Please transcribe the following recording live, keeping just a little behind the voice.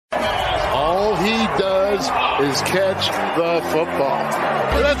does is catch the football.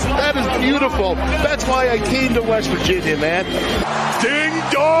 That is beautiful. That's why I came to West Virginia, man. Ding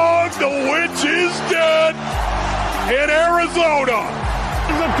dong, the witch is dead in Arizona.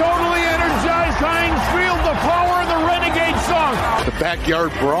 It's a totally energized Heinz Field, the power of the Renegade song. The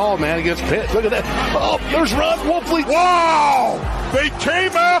backyard brawl, man, against Pitt. Look at that. Oh, there's Ron Wolfley. Wow! They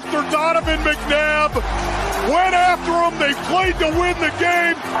came after Donovan McNabb, went after him, they played to win the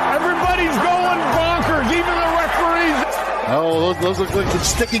game. Everybody's going bonkers, even the referees. Oh, those look like the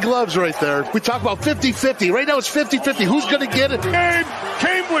sticky gloves right there. We talk about 50-50. Right now it's 50-50. Who's going to get it? Game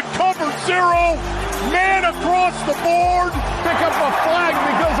came with cover zero, man across the board. Pick up a flag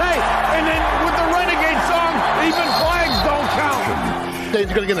because, hey, and then with the Renegade song, even flags don't count. They're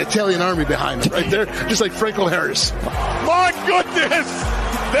going to get an Italian army behind them right there, just like Franco Harris. My goodness,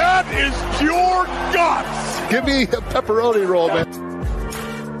 that is pure guts. Give me a pepperoni roll, man.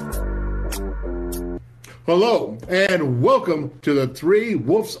 Hello, and welcome to the Three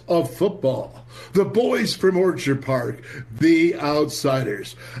Wolves of Football. The boys from Orchard Park, the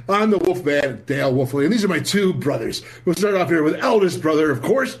Outsiders. I'm the Wolfman, Dale Wolfley, and these are my two brothers. We'll start off here with eldest brother, of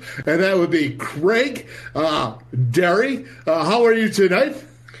course, and that would be Craig Derry. How are you tonight?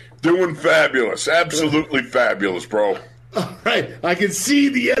 Doing fabulous. Absolutely fabulous, bro. All right, I can see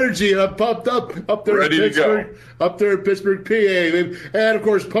the energy pumped up there Ready in Pittsburgh, up there in Pittsburgh, PA, and of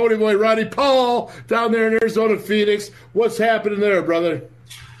course, Ponyboy Ronnie Paul down there in Arizona, Phoenix. What's happening there, brother?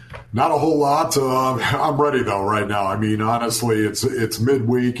 Not a whole lot. I'm ready though right now. I mean, honestly, it's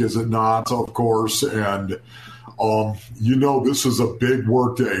midweek, is it not? Of course, and this is a big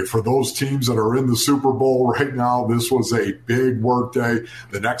work day for those teams that are in the Super Bowl right now. This was a big work day.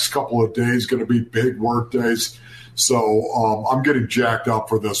 The next couple of days going to be big work days. So I'm getting jacked up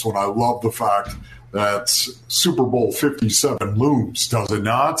for this one. I love the fact that Super Bowl 57 looms, does it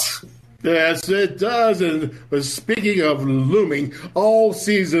not? Yes, it does. And speaking of looming, all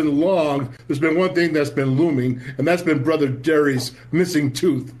season long, there's been one thing that's been looming, and that's been Brother Derry's missing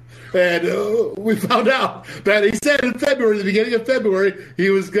tooth. And we found out that he said in February, the beginning of February, he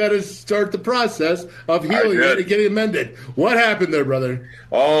was going to start the process of healing it and getting it mended. What happened there, brother?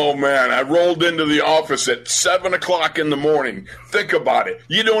 Oh, man, I rolled into the office at 7 o'clock in the morning. Think about it.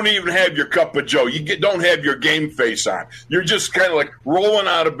 You don't even have your cup of joe. Don't have your game face on. You're just kind of like rolling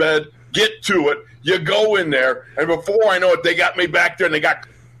out of bed, get to it. You go in there, and before I know it, they got me back there, and they got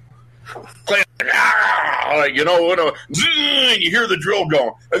you hear the drill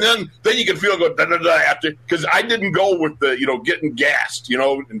going, and then you can feel it go da da da after, because I didn't go with the getting gassed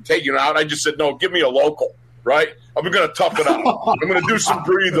and taking it out. I just said no, give me a local, right? I'm going to tough it out. I'm going to do some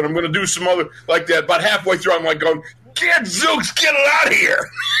breathing. I'm going to do some other like that. About halfway through, I'm like going, get Zooks, get it out of here.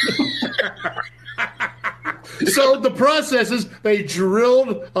 So the process is they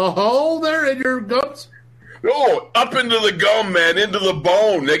drilled a hole there in your gums? Oh, up into the gum, man, into the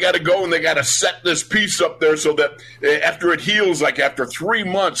bone. They got to go and they got to set this piece up there so that after it heals, like after 3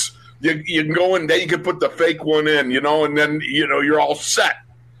 months, you can go in, then you can put the fake one in, and then, you're all set.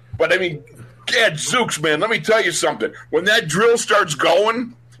 But, I mean, Zooks, man, let me tell you something. When that drill starts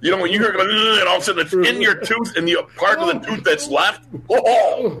going, when you hear it going, and all of a sudden it's in your tooth and the part of the tooth that's left,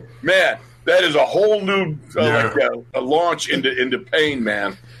 oh, man, that is a whole new a launch into pain,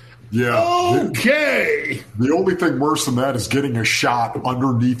 man. Yeah. Okay. The only thing worse than that is getting a shot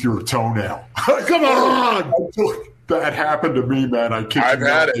underneath your toenail. Come on. That happened to me, man. I've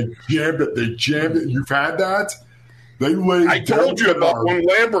had it. They jammed it. You've had that? I told you about when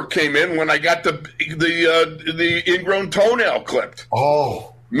Lambert came in when I got the ingrown toenail clipped.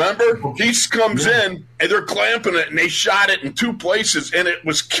 Oh. Remember? He comes in and they're clamping it and they shot it in 2 places and it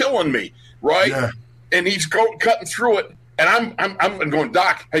was killing me, right? Yeah. And he's cutting through it. And I'm going,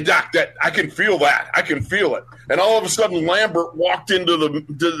 Doc, hey, Doc, that I can feel that. I can feel it. And all of a sudden, Lambert walked into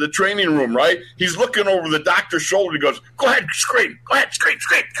the training room, right? He's looking over the doctor's shoulder. He goes, go ahead, scream. Go ahead, scream.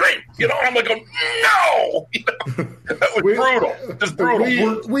 I'm like, no. That was brutal. Just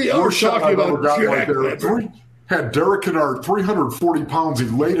brutal. We are talking about Jack Lambert. Had Derek Kennard, 340 pounds. He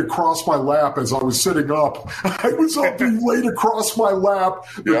laid across my lap as I was sitting up. I was up, he laid across my lap.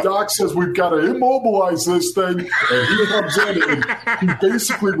 The doc says, we've got to immobilize this thing. And he comes in and he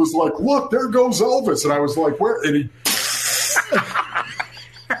basically was like, look, there goes Elvis. And I was like, where? And he...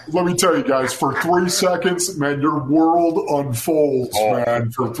 Let me tell you guys, for 3 seconds, man, your world unfolds,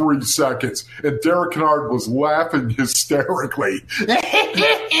 man, for 3 seconds. And Derek Kennard was laughing hysterically.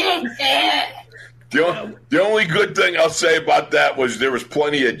 The only good thing I'll say about that was there was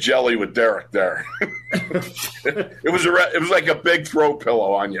plenty of jelly with Derek there. It was like a big throw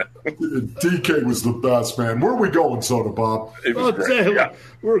pillow on you. DK was the best, man. Where are we going, Soda Bob?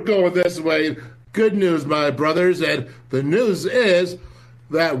 We're going this way. good news, my brothers. And the news is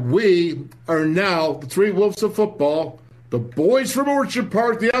that we are now, the Three Wolves of Football, the boys from Orchard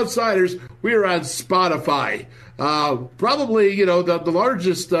Park, the Outsiders, we are on Spotify. Probably, the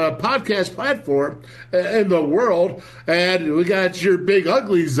largest podcast platform in the world. And we got your big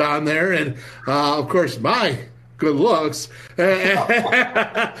uglies on there. And, of course, my good looks. And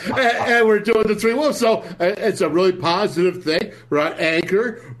we're doing the Three Wolves. So it's a really positive thing. We're on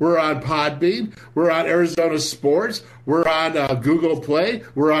Anchor. We're on Podbean. We're on Arizona Sports. We're on Google Play.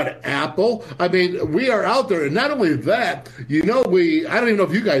 We're on Apple. I mean, we are out there. And not only that, I don't even know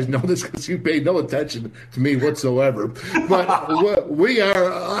if you guys know this because you pay no attention to me whatsoever. But we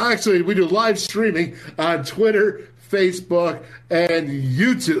do live streaming on Twitter, Facebook, and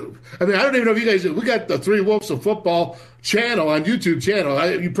YouTube. I mean, I don't even know if you guys do. We got the Three Wolves of Football channel on YouTube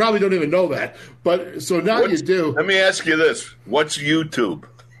channel. You probably don't even know that. But so now you do. Let me ask you this. What's YouTube?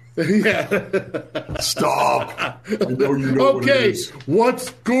 Yeah. Stop. I know you know what it is.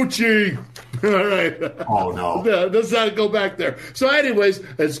 What's Gucci? All right. Oh, no. Let's not go back there. So anyways,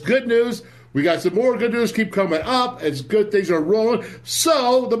 it's good news. We got some more good news keep coming up. It's good things are rolling.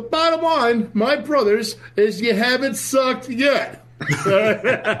 So the bottom line, my brothers, is you haven't sucked yet. and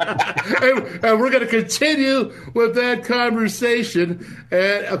we're going to continue with that conversation.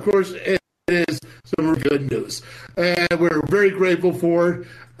 And, of course, it is some good news. And we're very grateful for it.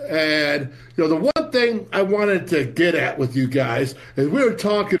 And, the one thing I wanted to get at with you guys is we were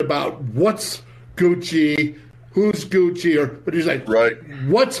talking about what's Gucci, who's Gucci, but he's like, right.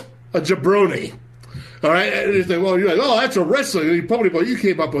 What's a jabroni? All right. And he's like, well, you're like, oh, that's a wrestler. You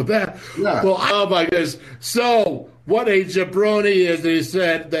came up with that. Yeah. Well, oh my goodness. So what a jabroni is, he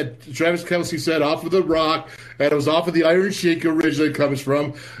said, that Travis Kelce said off of The Rock, and it was off of the Iron Sheik originally comes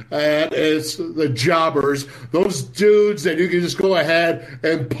from, and it's the jobbers, those dudes that you can just go ahead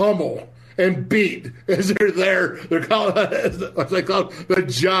and pummel and beat as they're there. They're called, what's they called, the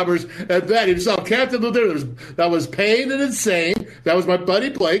jobbers. And then you saw Captain Luther. That was Payne and Insane. That was my buddy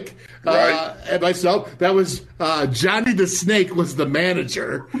Blake. Right. And myself. That was Johnny the Snake was the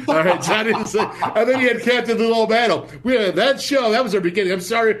manager. All right, Johnny the Snake. And then you had Captain Little Battle. We had that show. That was our beginning. I'm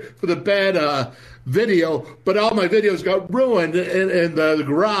sorry for the bad video, but all my videos got ruined in the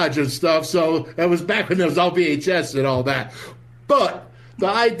garage and stuff. So that was back when it was all VHS and all that. But the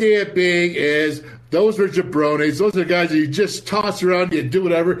idea being is those are jabronis. Those are guys that you just toss around, you do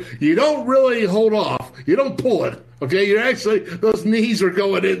whatever. You don't really hold off. You don't pull it. Okay, you're actually, those knees are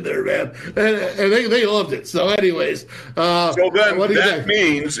going in there, man. And they loved it. So anyways. So then that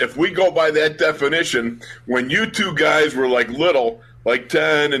means, if we go by that definition, when you two guys were like little, like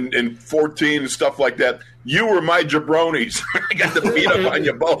 10 and 14 and stuff like that, you were my jabronis. I got to beat up on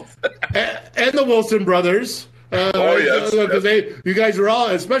you both. And the Wilson brothers. Yes. Because you guys are all,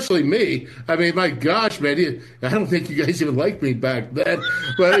 especially me. I mean, my gosh, man, I don't think you guys even liked me back then.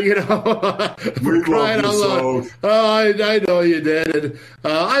 But, we're crying out loud. Oh, I know you did. And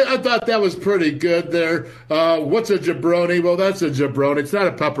I thought that was pretty good there. What's a jabroni? Well, that's a jabroni. It's not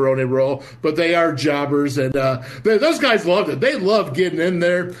a pepperoni roll, but they are jobbers. And those guys loved it. They love getting in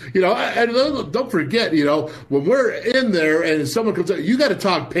there. And don't forget, when we're in there and someone comes up, you got to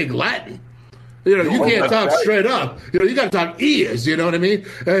talk Pig Latin. You can't talk straight up. You got to talk ears, you know what I mean?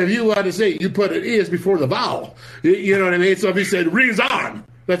 And if you want to say, you put an ears before the vowel. You know what I mean? So if you said reason,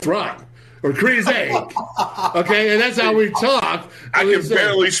 that's wrong. Or crise. Okay, and that's how we talk. I can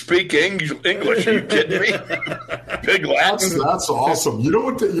barely speak English. Are you kidding me? Pig Latin. That's awesome. You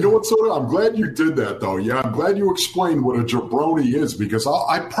know what, Soda? I'm glad you did that, though. Yeah, I'm glad you explained what a jabroni is, because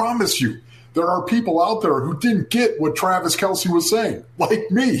I promise you, there are people out there who didn't get what Travis Kelce was saying, like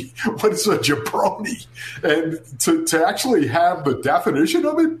me. What is a jabroni? And to actually have the definition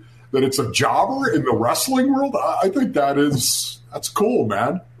of it, that it's a jobber in the wrestling world, I think that's cool,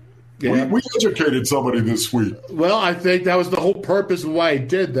 man. Yeah. We educated somebody this week. Well, I think that was the whole purpose of why I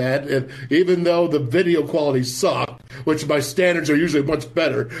did that. And even though the video quality sucked, which my standards are usually much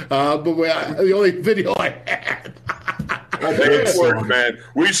better, but the only video I had. It worked, man.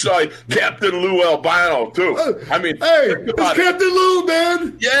 We saw Captain Lou Albano, too. Hey, it's Captain Lou,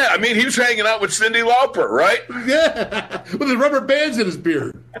 man. Yeah, I mean, he was hanging out with Cyndi Lauper, right? Yeah, with the rubber bands in his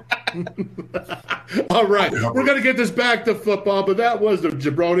beard. All right, we're going to get this back to football, but that was the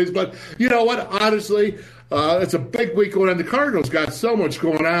jabronis. But you know what? Honestly, it's a big week going on. The Cardinals got so much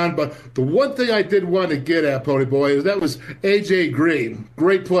going on, but the one thing I did want to get at, Pony Boy, is that was A.J. Green,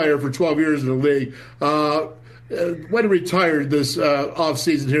 great player for 12 years in the league. When he retired this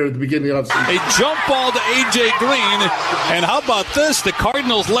offseason here at the beginning of the offseason. A jump ball to A.J. Green. And how about this? The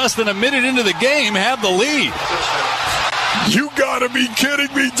Cardinals, less than a minute into the game, have the lead. You got to be kidding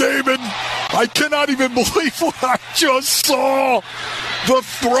me, David. I cannot even believe what I just saw. The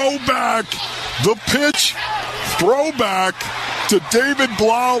throwback, the pitch throwback to David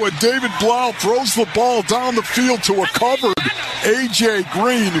Blau, and David Blau throws the ball down the field to a covered A.J.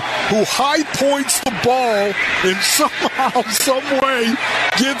 Green, who high points the ball and somehow, some way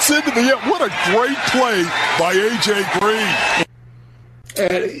gets into the end. What a great play by A.J. Green.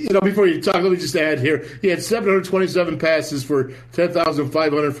 And, before you talk, let me just add here, he had 727 passes for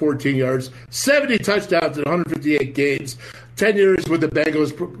 10,514 yards, 70 touchdowns in 158 games, 10 years with the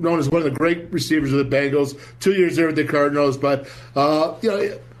Bengals, known as one of the great receivers of the Bengals, 2 years there with the Cardinals. But,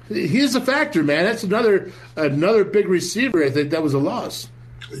 he's a factor, man. That's another big receiver. I think that was a loss.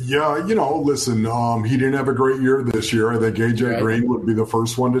 Yeah, listen, he didn't have a great year this year. I think A.J. Green would be the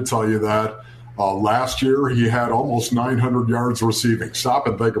first one to tell you that. Last year, he had almost 900 yards receiving. Stop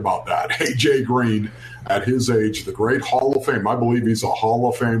and think about that. A.J. Green, at his age, the great Hall of Fame, I believe he's a Hall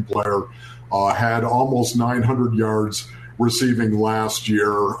of Fame player, had almost 900 yards receiving last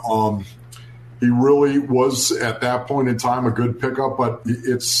year. He really was, at that point in time, a good pickup. But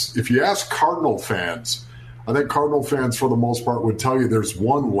if you ask Cardinal fans, I think Cardinal fans, for the most part, would tell you there's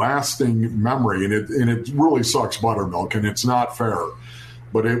one lasting memory, and it really sucks, Buttermilk, and it's not fair.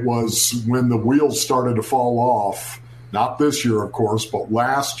 But it was when the wheels started to fall off, not this year, of course, but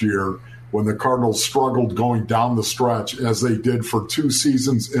last year, when the Cardinals struggled going down the stretch, as they did for 2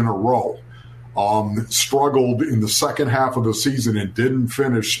 seasons in a row. Struggled in the second half of the season and didn't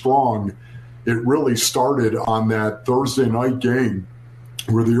finish strong. It really started on that Thursday night game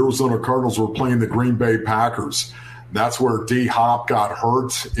where the Arizona Cardinals were playing the Green Bay Packers. That's where D-Hop got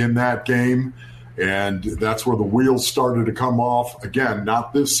hurt in that game. And that's where the wheels started to come off. Again,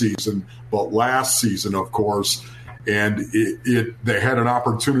 not this season, but last season, of course. And they had an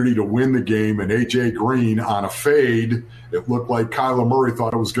opportunity to win the game, and A.J. Green on a fade, it looked like Kyler Murray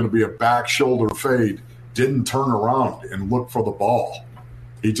thought it was going to be a back shoulder fade, didn't turn around and look for the ball.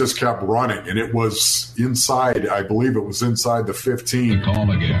 He just kept running, and it was inside, I believe it was inside the 15.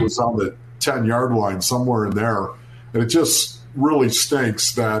 It was on the 10-yard line, somewhere in there. And it just really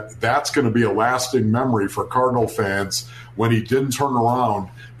stinks that that's going to be a lasting memory for Cardinal fans when he didn't turn around,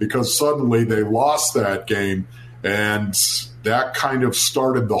 because suddenly they lost that game, and that kind of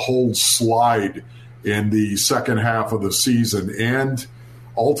started the whole slide in the second half of the season and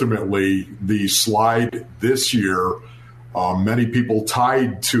ultimately the slide this year. Many people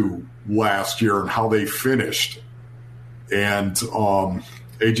tied to last year and how they finished. And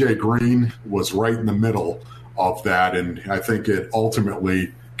A.J. Green was right in the middle of that, and I think it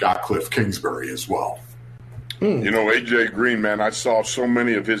ultimately got Cliff Kingsbury as well. A.J. Green, man, I saw so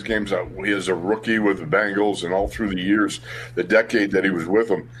many of his games as a rookie with the Bengals, and all through the years, the decade that he was with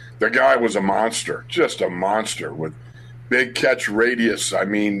them. The guy was a monster, just a monster with big catch radius. I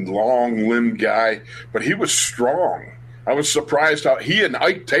mean, long-limbed guy, but he was strong. I was surprised how he and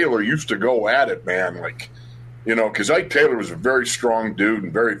Ike Taylor used to go at it, man. Because Ike Taylor was a very strong dude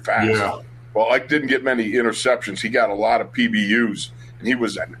and very fast. Yeah. Well, Ike didn't get many interceptions. He got a lot of PBUs, and he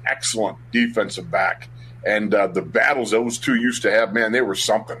was an excellent defensive back. And the battles those two used to have, man, they were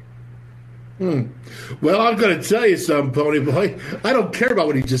something. Well, I'm going to tell you something, Pony Boy. I don't care about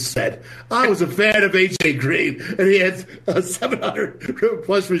what he just said. I was a fan of A.J. Green, and he had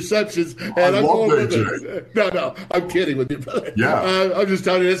 700-plus receptions. And I love A.J. No, I'm kidding with you, brother. Yeah. I'm just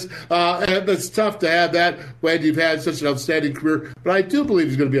telling you this. And it's tough to have that when you've had such an outstanding career. But I do believe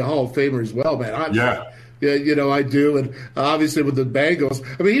he's going to be a Hall of Famer as well, man. Yeah, I do. And obviously with the Bengals,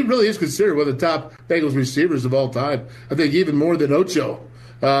 I mean, he really is considered one of the top Bengals receivers of all time. I think even more than Ocho.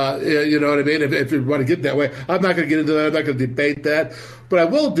 You know what I mean? If you want to get that way. I'm not going to get into that. I'm not going to debate that. But I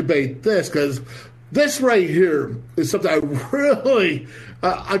will debate this, because this right here is something I really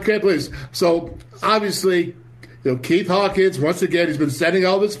I can't believe. So, obviously, Keith Hawkins, once again, he's been sending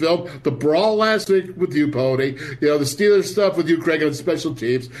all this film. The brawl last week with you, Pony. The Steelers stuff with you, Craig, on special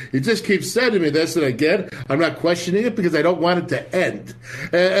teams. He just keeps sending me this, and again, I'm not questioning it because I don't want it to end.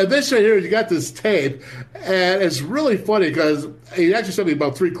 And this right here, you got this tape, and it's really funny because he actually sent me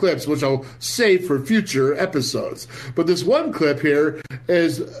about 3 clips, which I'll save for future episodes. But this one clip here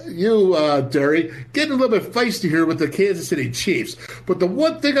is you, Derry, getting a little bit feisty here with the Kansas City Chiefs. But the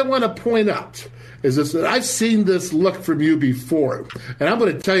one thing I want to point out is this, that I've seen this look from you before. And I'm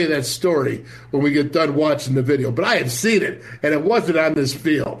going to tell you that story when we get done watching the video. But I have seen it, and it wasn't on this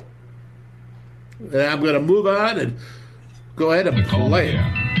field. And I'm going to move on and go ahead and play it.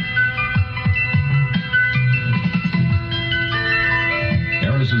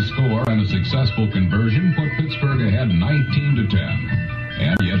 Harris's score and a successful conversion put Pittsburgh ahead 19-10.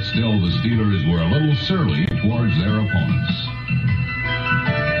 And yet still the Steelers were a little surly towards their opponents.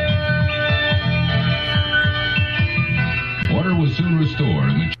 store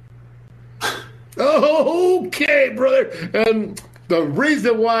in the Okay, brother. And the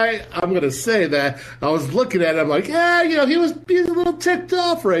reason why I'm going to say that, I was looking at him like, he was a little ticked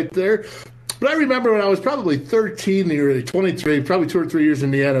off right there. But I remember when I was probably 13, nearly 23, probably 2 or 3 years in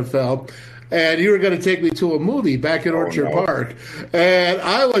the NFL, and you were going to take me to a movie back in Orchard Park. And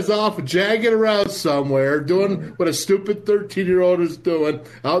I was off jagging around somewhere, doing what a stupid 13-year-old is doing,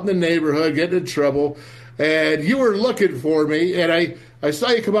 out in the neighborhood, getting in trouble. And you were looking for me, and I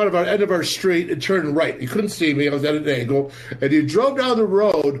saw you come out of our end of our street and turn right. You couldn't see me. I was at an angle. And you drove down the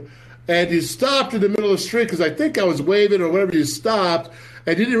road, and you stopped in the middle of the street because I think I was waving or whatever. You stopped,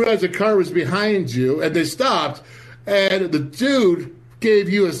 and you didn't realize the car was behind you. And they stopped, and the dude gave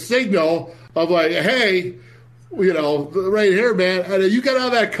you a signal of like, hey, right here, man. And you got out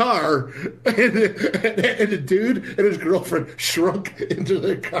of that car, and the dude and his girlfriend shrunk into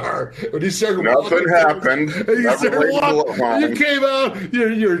the car. When you started Nothing happened. You came out,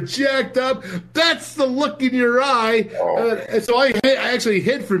 you're jacked up. That's the look in your eye. And so I actually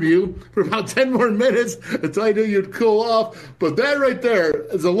hid from you for about 10 more minutes until I knew you'd cool off. But that right there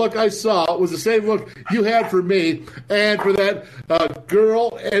is the look I saw. It was the same look you had for me and for that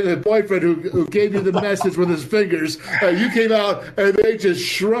girl and the boyfriend who gave you the message with his fingers. You came out and they just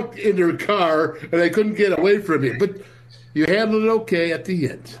shrunk in their car and they couldn't get away from you. But you handled it okay at the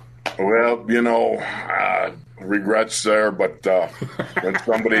end. Well, regrets there, but when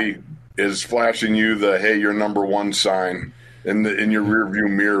somebody is flashing you the "Hey, you're number one" sign in your rearview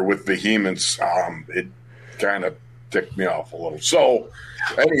mirror with vehemence, it kind of ticked me off a little. So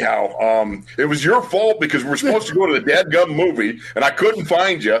anyhow, it was your fault because we're supposed to go to the dadgum movie and I couldn't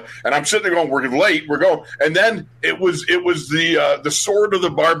find you. And I'm sitting there going, we're late. We're going. And then it was the Sword of the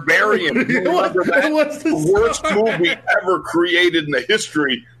Barbarian. You remember that? The worst movie ever created in the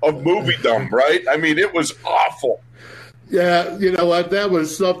history of moviedom, right? I mean, it was awful. Yeah, you know what? That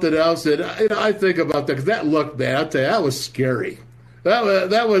was something else. And I think about that because that look, man, I'll tell you, that was scary. That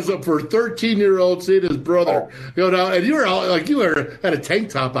was for a 13-year-old seeing his brother go down, and you were all, like had a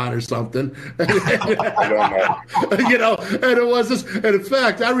tank top on or something. I don't know. And it was this. And in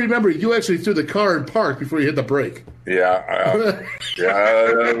fact, I remember you actually threw the car in park before you hit the brake. Yeah.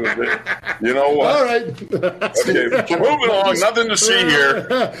 You know what? All right. Okay, moving on. Nothing to see here.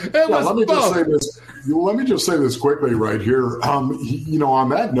 Let me just say this quickly right here. On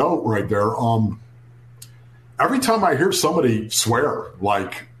that note right there, every time I hear somebody swear,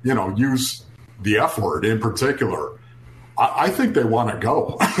 use the F word in particular, I think they want to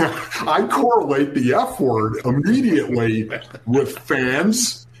go. I correlate the F word immediately with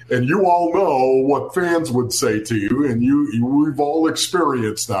fans, and you all know what fans would say to you, and we've all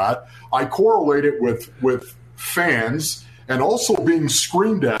experienced that. I correlate it with fans and also being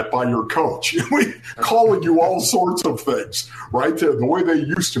screamed at by your coach, calling you all sorts of things, right? The way they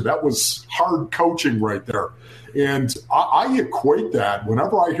used to. That was hard coaching right there. And I equate that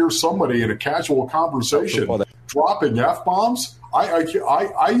whenever I hear somebody in a casual conversation dropping F-bombs,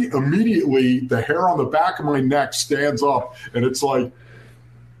 I immediately, the hair on the back of my neck stands up, and it's like,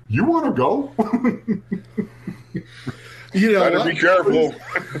 you want to go? Better be careful.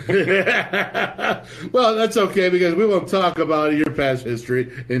 Well, that's okay because we won't talk about your past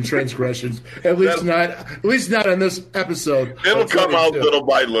history and transgressions. At least not on this episode. It'll come out little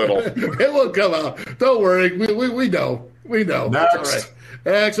by little. It will come out. Don't worry. We know. We know. Next.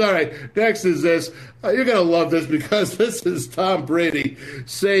 All right. Next is this. You're going to love this because this is Tom Brady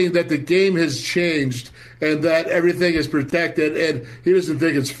saying that the game has changed and that everything is protected and he doesn't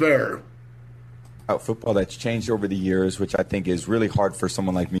think it's fair. Football that's changed over the years, which I think is really hard for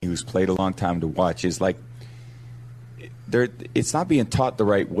someone like me who's played a long time to watch, is like it's not being taught the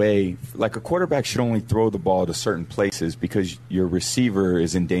right way. Like a quarterback should only throw the ball to certain places because your receiver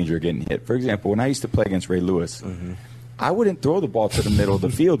is in danger of getting hit. For example, when I used to play against Ray Lewis, I wouldn't throw the ball to the middle of the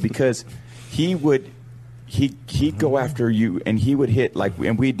field because he'd go after you and he would hit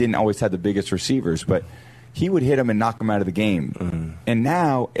and we didn't always have the biggest receivers, but he would hit him and knock him out of the game. And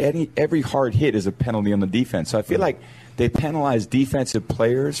now every hard hit is a penalty on the defense. So I feel like they penalize defensive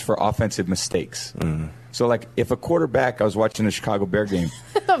players for offensive mistakes. So, if a quarterback, I was watching the Chicago Bear game,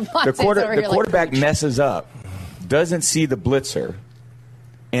 the quarterback messes up, doesn't see the blitzer,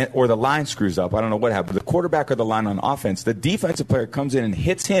 or the line screws up. I don't know what happened. The quarterback or the line on offense, the defensive player comes in and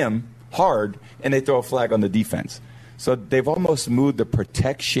hits him hard, and they throw a flag on the defense. So they've almost moved the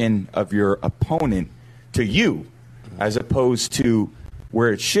protection of your opponent to you as opposed to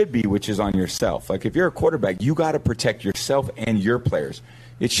where it should be, which is on yourself. Like if you're a quarterback, you got to protect yourself and your players.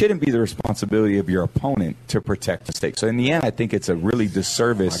 It shouldn't be the responsibility of your opponent to protect the stake. So in the end, I think it's a really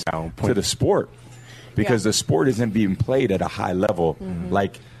disservice to the sport. because the sport isn't being played at a high level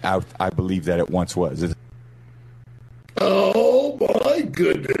like I believe that it once was. Oh, my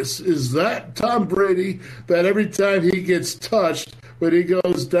goodness. Is that Tom Brady that every time he gets touched when he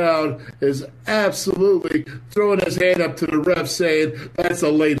goes down is absolutely throwing his hand up to the ref saying that's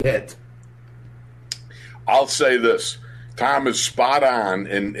a late hit? I'll say this. Tom is spot on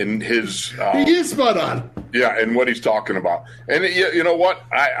in his... he is spot on. Yeah, and what he's talking about. And you know what?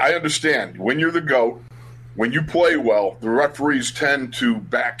 I understand. When you're the GOAT, when you play well, the referees tend to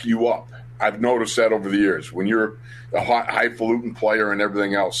back you up. I've noticed that over the years. When you're a highfalutin player and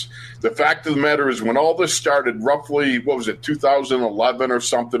everything else. The fact of the matter is when all this started roughly, 2011 or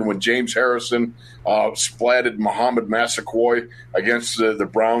something, when James Harrison splatted Muhammad Massaquoi against the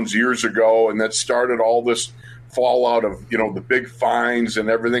Browns years ago, and that started all this fallout of, the big fines and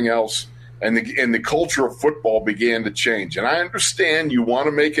everything else, and the culture of football began to change. And I understand you want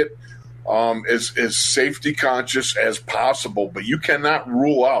to make it as safety conscious as possible, but you cannot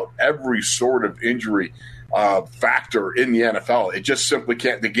rule out every sort of injury factor in the NFL. It just simply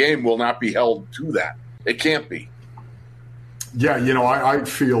can't. The game will not be held to that. It can't be. Yeah, I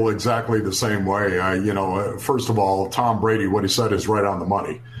feel exactly the same way. First of all, Tom Brady, what he said is right on the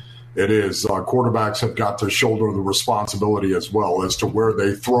money. It is. Quarterbacks have got to shoulder the responsibility as well as to where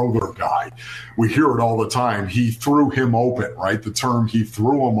they throw their guy. We hear it all the time. He threw him open, right? The term, he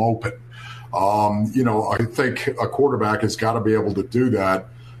threw him open. I think a quarterback has got to be able to do that.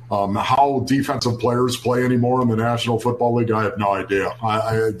 How defensive players play anymore in the National Football League, I have no idea.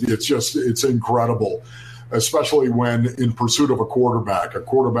 It's incredible, especially when in pursuit of a quarterback. A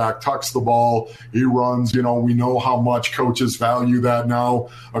quarterback tucks the ball, he runs. We know how much coaches value that now.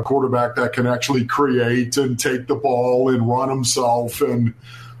 A quarterback that can actually create and take the ball and run himself and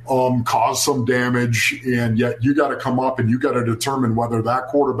cause some damage, and yet you got to come up and you got to determine whether that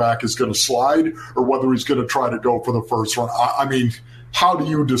quarterback is going to slide or whether he's going to try to go for the first run. I mean, how do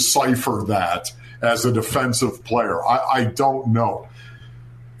you decipher that as a defensive player? I don't know.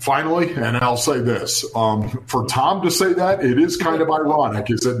 Finally, and I'll say this, for Tom to say that, it is kind of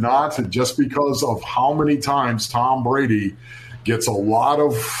ironic, is it not? Just because of how many times Tom Brady gets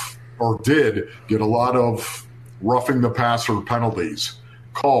did get a lot of roughing the passer penalties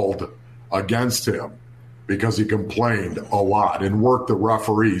called against him because he complained a lot and worked the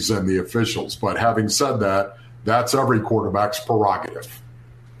referees and the officials. But having said that, that's every quarterback's prerogative.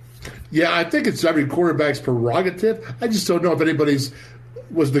 Yeah, I think it's every quarterback's prerogative. I just don't know if anybody's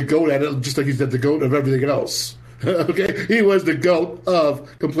was the GOAT at it, just like he's the GOAT of everything else. Okay? He was the GOAT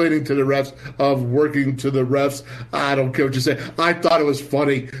of complaining to the refs, of working to the refs. I don't care what you say. I thought it was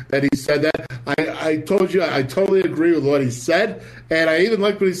funny that he said that. I told you, I totally agree with what he said, and I even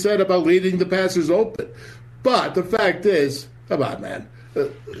liked what he said about leaving the passers open. But the fact is, come on, man.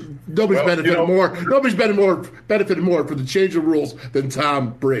 Nobody's benefited more for the change of rules than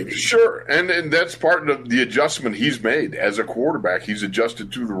Tom Brady. Sure, and that's part of the adjustment he's made as a quarterback. He's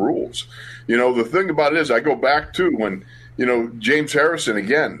adjusted to the rules. The thing about it is, I go back to when James Harrison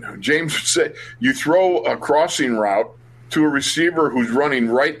again. James said, "You throw a crossing route to a receiver who's running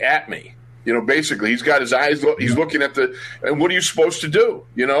right at me." Basically, he's got his eyes. He's looking at and what are you supposed to do?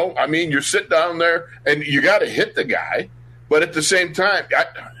 I mean, you sit down there and you got to hit the guy. But at the same time,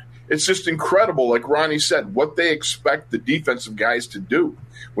 it's just incredible, like Ronnie said, what they expect the defensive guys to do.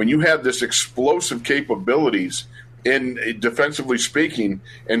 When you have this explosive capabilities in defensively speaking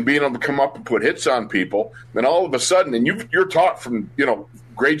and being able to come up and put hits on people, then all of a sudden, and you're taught from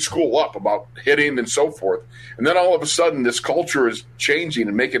grade school up about hitting and so forth, and then all of a sudden this culture is changing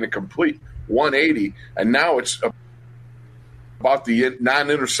and making a complete 180, and now it's about the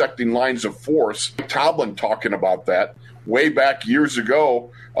non-intersecting lines of force. Tomlin talking about that way back years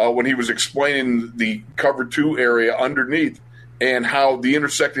ago when he was explaining the cover 2 area underneath and how the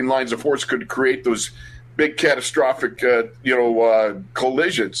intersecting lines of force could create those big catastrophic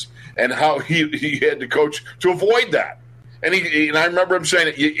collisions, and how he had to coach to avoid that. And I remember him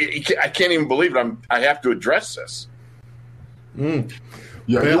saying, I can't even believe it. I have to address this. Yeah,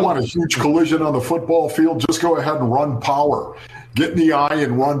 you want a huge collision on the football field, just go ahead and run power. Get in the eye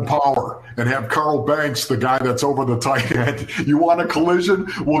and run power and have Carl Banks, the guy that's over the tight end. You want a collision?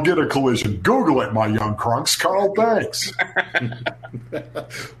 We'll get a collision. Google it, my young crunks. Carl Banks.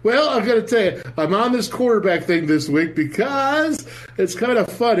 Well, I'm going to tell you, I'm on this quarterback thing this week because it's kind of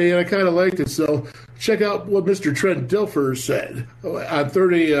funny and I kind of liked it. So check out what Mr. Trent Dilfer said on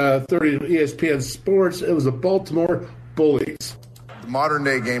 30 ESPN Sports. It was the Baltimore Bullies. The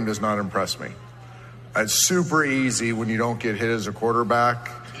modern-day game does not impress me. It's super easy when you don't get hit as a quarterback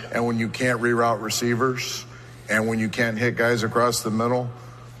and when you can't reroute receivers and when you can't hit guys across the middle.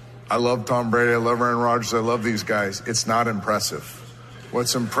 I love Tom Brady. I love Aaron Rodgers. I love these guys. It's not impressive.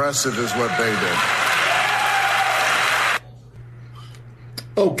 What's impressive is what they did.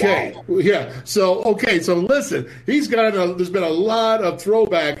 Okay. Wow. Yeah. So listen, there's been a lot of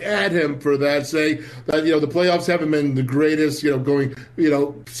throwback at him for that, saying that, the playoffs haven't been the greatest, going,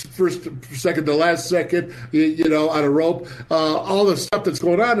 first, second to last second, on a rope, all the stuff that's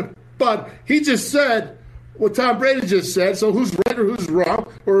going on. But he just said what Tom Brady just said. So who's right or who's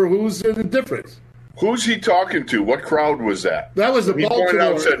wrong or who's indifferent? Who's he talking to? What crowd was that? That was the Baltimore. He pointed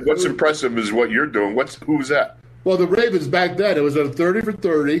out and said, what's impressive is what you're doing. Who's that? Well, the Ravens back then, it was a 30 for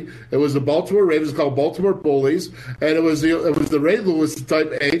 30. It was the Baltimore Ravens, called Baltimore Bullies, and it was the Ray Lewis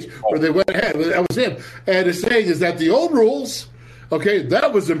type age where they went ahead. That was him. And the saying is that the old rules, okay,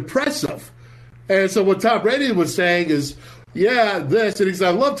 that was impressive. And so what Tom Brady was saying is, yeah, this, and he said,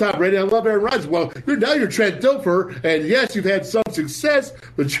 I love Tom Brady, I love Aaron Rodgers. Well, you're Trent Dilfer, and yes, you've had some success,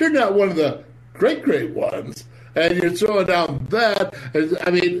 but you're not one of the great ones. And you're throwing down that.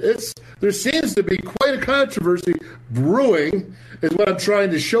 I mean, there seems to be quite a controversy brewing, is what I'm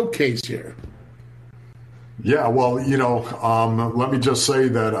trying to showcase here. Yeah, well, let me just say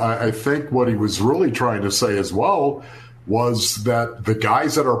that I think what he was really trying to say as well was that the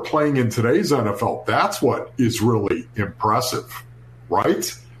guys that are playing in today's NFL, that's what is really impressive,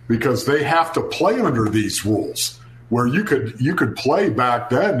 right? Because they have to play under these rules, where you could play back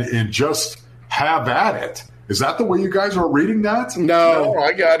then and just have at it. Is that the way you guys are reading that? No,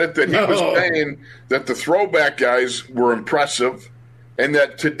 I got it. That he was saying that the throwback guys were impressive, and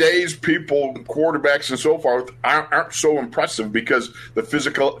that today's people, quarterbacks and so forth, aren't so impressive because the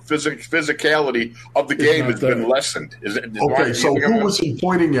physicality of the game has been lessened. Okay, so who was he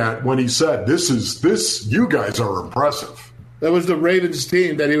pointing at when he said this? You guys are impressive. That was the Ravens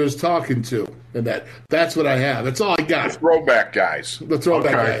team that he was talking to, and that's what I have. That's all I got. The throwback guys. The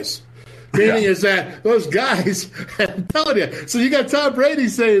throwback guys. Meaning is that those guys, I'm telling you, so you got Tom Brady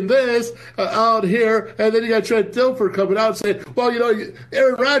saying this out here, and then you got Trent Dilfer coming out saying, well,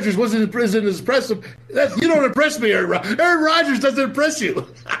 Aaron Rodgers wasn't as impressive. You don't impress me, Aaron Rodgers. Aaron Rodgers doesn't impress you.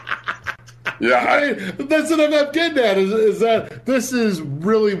 Yeah. That's what I'm getting at, is that this is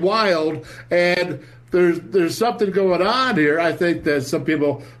really wild, and there's something going on here, I think, that some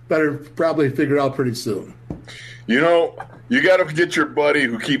people better probably figure out pretty soon. You got to get your buddy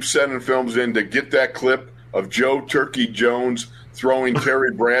who keeps sending films in to get that clip of Joe Turkey Jones throwing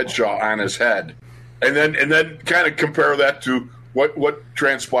Terry Bradshaw on his head, and then kind of compare that to what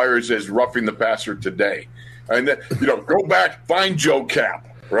transpires as roughing the passer today, and then go back, find Joe Cap,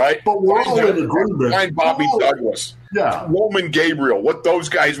 right? But we're all in agreement. Find Bobby Douglas, Roman Gabriel, what those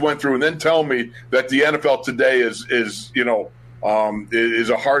guys went through, and then tell me that the NFL today is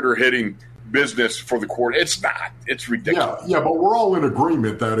a harder hitting business for the court. It's not. It's ridiculous. Yeah, but we're all in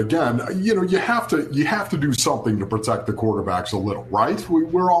agreement that, again, you have to do something to protect the quarterbacks a little, right?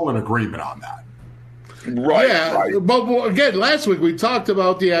 We're all in agreement on that. Right. Yeah, right. But again, last week we talked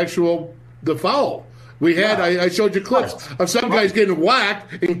about the foul. We had I showed you clips of some guys getting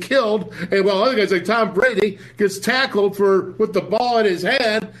whacked and killed, and while other guys like Tom Brady gets tackled with the ball in his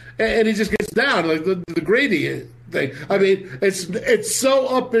hand, and he just gets down like the Grady thing. I mean, it's so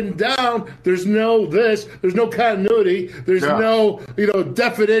up and down. There's no continuity. There's no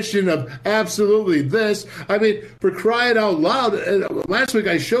definition of absolutely this. I mean, for crying out loud! Last week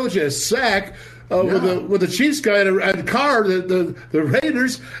I showed you a sack with the Chiefs guy and Carr, the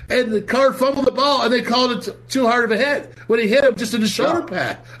Raiders, and the Carr fumbled the ball, and they called it too hard of a hit when he hit him just in the shoulder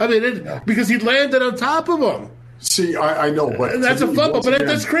pad. I mean, because he landed on top of him. See, I know, but and that's a fumble, but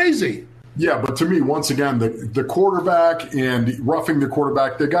that's crazy. Yeah, but to me, once again, the quarterback and roughing the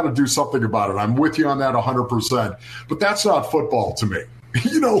quarterback, they got to do something about it. I'm with you on that 100%. But that's not football to me.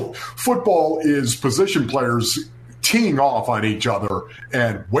 Football is position players teeing off on each other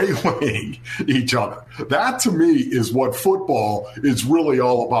and waylaying each other. That, to me, is what football is really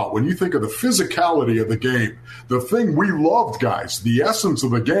all about. When you think of the physicality of the game, the thing we loved, guys, the essence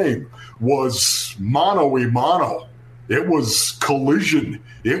of the game was mano-a-mano. It was collision.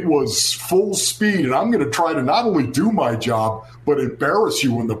 It was full speed. And I'm going to try to not only do my job, but embarrass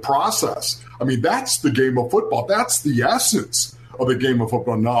you in the process. I mean, that's the game of football. That's the essence of the game of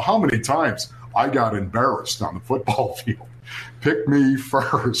football. Now, how many times I got embarrassed on the football field? Pick me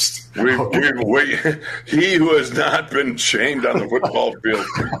first. He who has not been shamed on the football field,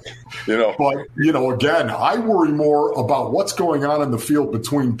 But, again, I worry more about what's going on in the field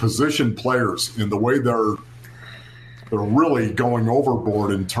between position players and the way they're really going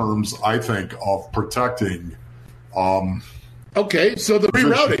overboard in terms, I think, of protecting. Okay, so the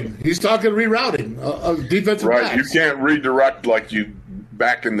rerouting. He's talking rerouting of defensive backs. You can't redirect like you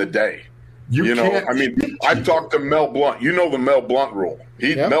back in the day. You know, I mean, I've talked to Mel Blount. You know the Mel Blount rule.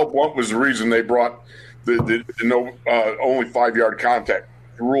 Mel Blount was the reason they brought the no only 5-yard contact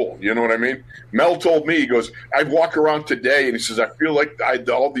rule. You know what I mean? Mel told me, he goes, I walk around today, and he says, I feel like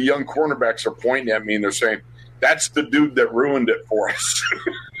all the young cornerbacks are pointing at me, and they're saying, that's the dude that ruined it for us.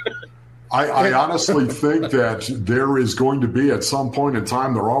 I honestly think that there is going to be, at some point in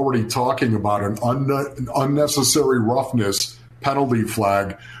time, they're already talking about an unnecessary roughness penalty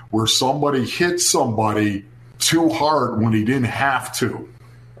flag where somebody hits somebody too hard when he didn't have to.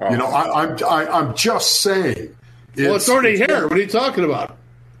 You know, I'm just saying. It's already here. What are you talking about?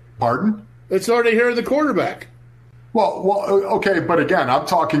 Pardon? It's already here in the quarterback. Well, okay, but again, I'm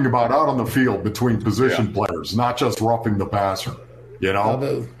talking about out on the field between position players, not just roughing the passer. You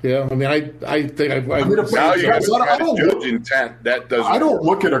know? I mean, I think now you guys judge intent. That doesn't. I don't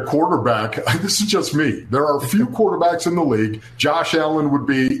look at a quarterback. This is just me. There are a few quarterbacks in the league. Josh Allen would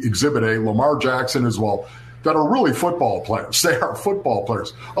be Exhibit A. Lamar Jackson as well. That are really football players. They are football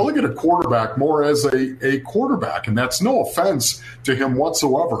players. I look at a quarterback more as a quarterback, and that's no offense to him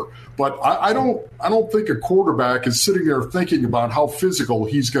whatsoever. But I don't think a quarterback is sitting there thinking about how physical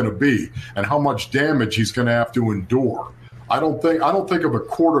he's going to be and how much damage he's going to have to endure. I don't think of a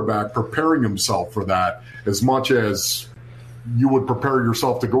quarterback preparing himself for that as much as you would prepare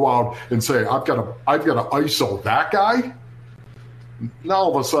yourself to go out and say, I've got to ISO that guy. Now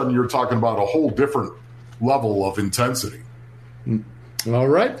all of a sudden you're talking about a whole different level of intensity. All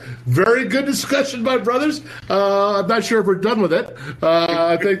right. Very good discussion, my brothers. I'm not sure if we're done with it.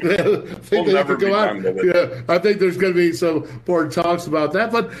 I think they have to go out. Yeah, I think there's going to be some more talks about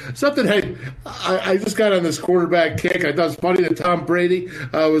that. But something, hey, I just got on this quarterback kick. I thought it was funny that Tom Brady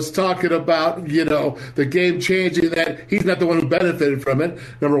was talking about, the game changing, that he's not the one who benefited from it,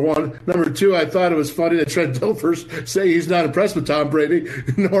 number one. Number two, I thought it was funny that Trent Dilfers say he's not impressed with Tom Brady,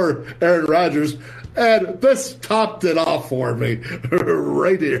 nor Aaron Rodgers. And this topped it off for me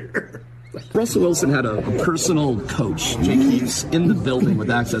right here. Russell Wilson had a personal coach, Jake Hughes, in the building with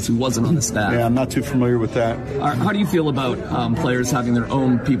access who wasn't on the staff. Yeah, I'm not too familiar with that. How do you feel about players having their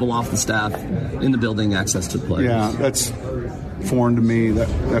own people off the staff in the building, access to players? Yeah, that's foreign to me.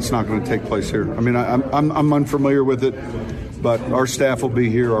 That's not going to take place here. I mean, I'm unfamiliar with it, but our staff will be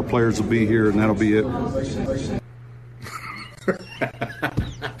here, our players will be here, and that'll be it.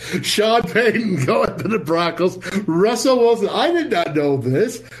 Sean Payton going to the Broncos. Russell Wilson, I did not know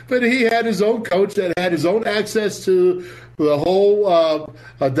this, but he had his own coach that had his own access to the whole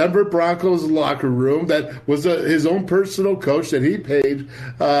Denver Broncos locker room. That was his own personal coach that he paid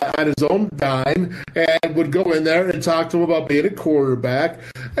on his own dime, and would go in there and talk to him about being a quarterback.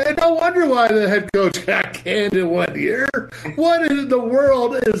 And no wonder why the head coach got canned in 1 year. What in the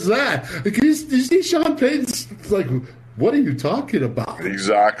world is that? You see Sean Payton's like, what are you talking about?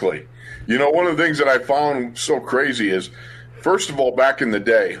 Exactly. One of the things that I found so crazy is, first of all, back in the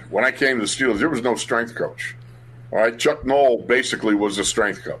day, when I came to the Steelers, there was no strength coach. All right. Chuck Noll basically was a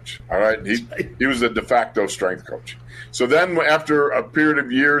strength coach. All right. He was the de facto strength coach. So then after a period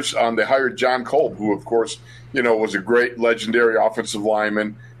of years, they hired John Kolb, who, of course, was a great legendary offensive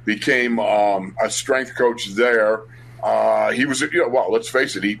lineman, became a strength coach there. He was, let's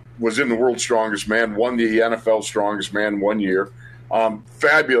face it, he was in the World's Strongest Man, won the NFL Strongest Man 1 year.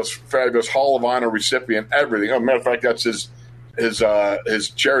 Fabulous Hall of Honor recipient, everything. As a matter of fact, that's his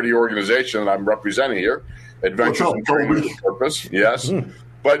charity organization that I'm representing here, Adventures in Training with Purpose. Yes.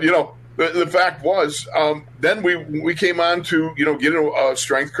 But, the fact was, then we came on to, getting a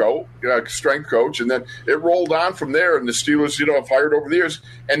strength coach, and then it rolled on from there, and the Steelers, have hired over the years.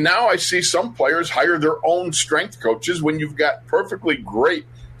 And now I see some players hire their own strength coaches when you've got perfectly great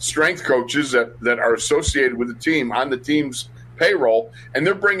strength coaches that are associated with the team on the team's payroll, and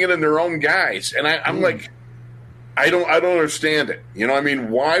they're bringing in their own guys. And I'm like, I don't understand it.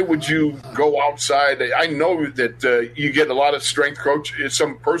 Why would you go outside? I know that you get a lot of strength coaches,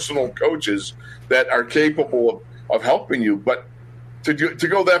 some personal coaches that are capable of helping you, but to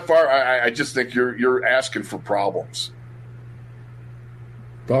go that far, I just think you're asking for problems.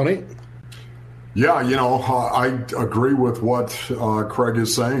 Tony? Yeah, I agree with what Craig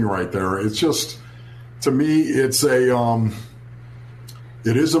is saying right there. It's just, to me,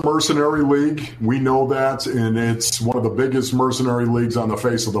 it is a mercenary league. We know that, and it's one of the biggest mercenary leagues on the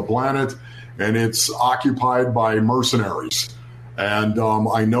face of the planet, and it's occupied by mercenaries. And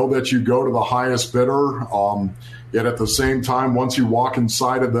I know that you go to the highest bidder, yet at the same time, once you walk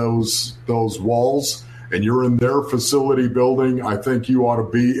inside of those walls and you're in their facility building, I think you ought to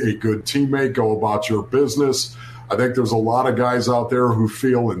be a good teammate, go about your business. I think there's a lot of guys out there who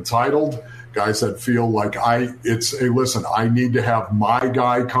feel entitled, guys that feel like listen, I need to have my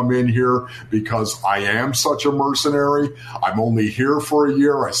guy come in here because I am such a mercenary. I'm only here for a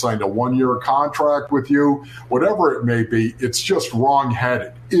year. I signed a 1-year contract with you. Whatever it may be, it's just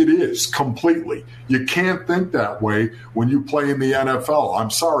wrong-headed. It is completely. You can't think that way when you play in the NFL. I'm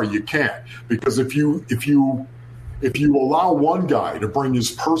sorry, you can't. Because if you allow one guy to bring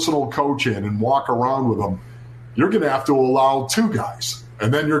his personal coach in and walk around with him, you're going to have to allow 2 guys.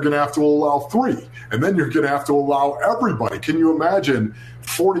 And then you're going to have to allow 3. And then you're going to have to allow everybody. Can you imagine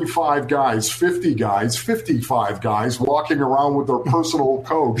 45 guys, 50 guys, 55 guys walking around with their personal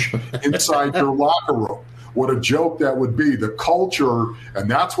coach inside your locker room? What a joke that would be. The culture, and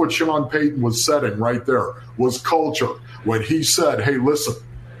that's what Sean Payton was setting right there, was culture. When he said, hey, listen,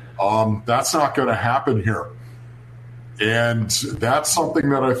 that's not going to happen here. And that's something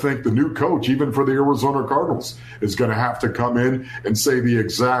that I think the new coach, even for the Arizona Cardinals, is going to have to come in and say the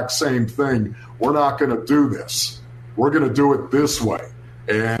exact same thing. We're not going to do this. We're going to do it this way.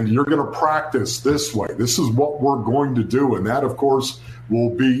 And you're going to practice this way. This is what we're going to do. And that, of course, will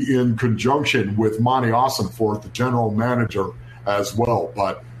be in conjunction with Monty Ossenfort, the general manager, as well.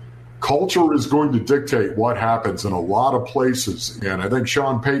 But culture is going to dictate what happens in a lot of places. And I think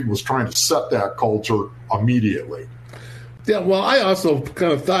Sean Payton was trying to set that culture immediately. Yeah, well, I also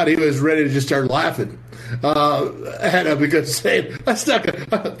kind of thought he was ready to just start laughing at him because saying, "That's not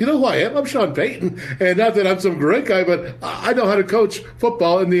gonna, you know who I am? I'm Sean Payton, and not that I'm some great guy, but I know how to coach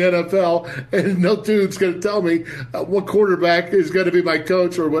football in the NFL, and no dude's going to tell me what quarterback is going to be my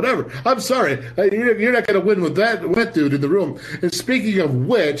coach or whatever. I'm sorry, you're not going to win with that wet dude in the room." And speaking of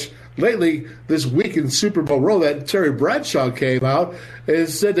which, lately, this week in Super Bowl row, that Terry Bradshaw came out and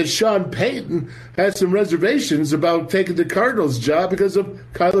said that Sean Payton had some reservations about taking the Cardinals' job because of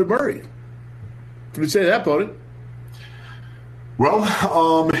Kyler Murray. Can you say that, Bodie? Well,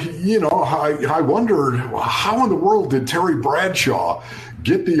 I wondered how in the world did Terry Bradshaw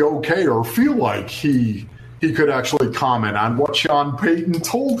get the okay or feel like he could actually comment on what Sean Payton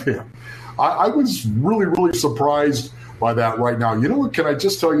told him. I was really, really surprised by that right now. You know what? Can I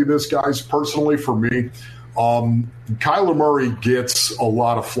just tell you this, guys, personally for me? Kyler Murray gets a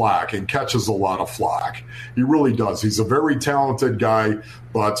lot of flack and catches a lot of flack. He really does. He's a very talented guy,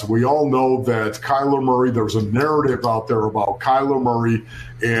 but we all know that Kyler Murray, there's a narrative out there about Kyler Murray,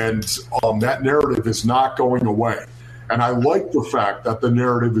 and that narrative is not going away. And I like the fact that the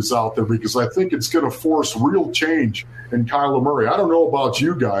narrative is out there because I think it's going to force real change in Kyler Murray. I don't know about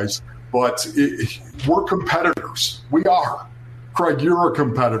you guys, but we're competitors. We are. Craig, you're a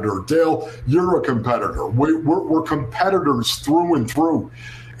competitor. Dale, you're a competitor. We're competitors through and through.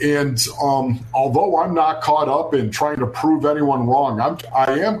 And although I'm not caught up in trying to prove anyone wrong,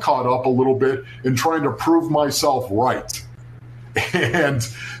 I am caught up a little bit in trying to prove myself right. And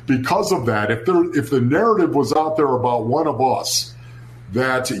because of that, if the narrative was out there about one of us,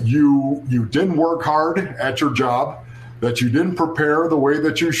 that you didn't work hard at your job, that you didn't prepare the way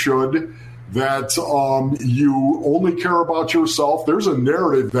that you should, that you only care about yourself. There's a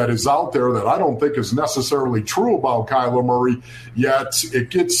narrative that is out there that I don't think is necessarily true about Kyler Murray, yet it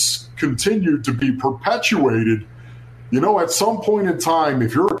gets continued to be perpetuated. You know, at some point in time,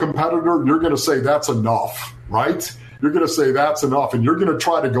 if you're a competitor, you're going to say that's enough, right? You're going to say that's enough, and you're going to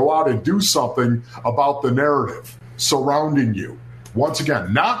try to go out and do something about the narrative surrounding you. Once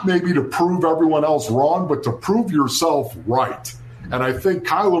again, not maybe to prove everyone else wrong, but to prove yourself right. And I think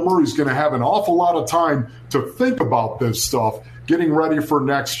Kyler Murray's going to have an awful lot of time to think about this stuff, getting ready for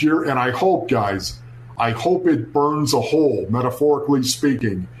next year. And I hope, guys, it burns a hole, metaphorically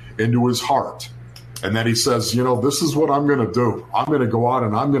speaking, into his heart. And then he says, you know, this is what I'm going to do. I'm going to go out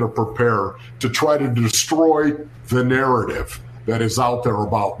and I'm going to prepare to try to destroy the narrative that is out there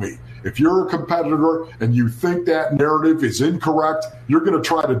about me. If you're a competitor and you think that narrative is incorrect, you're going to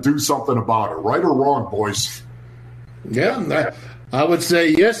try to do something about it, right or wrong, boys? Yeah, I would say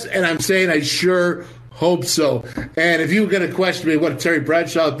yes, and I'm saying I sure hope so. And if you're going to question me what Terry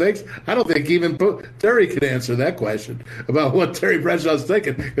Bradshaw thinks, I don't think even Terry can answer that question about what Terry Bradshaw's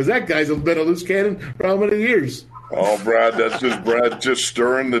thinking, because that guy's been a loose cannon for how many years? Oh, Brad, that's just Brad just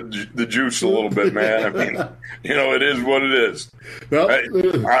stirring the juice a little bit, man. I mean, you know, it is what it is. Well,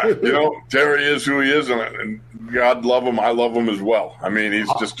 Terry is who he is, and God love him. I love him as well. I mean,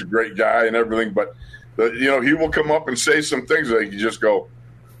 he's just a great guy and everything, but he will come up and say some things that you just go,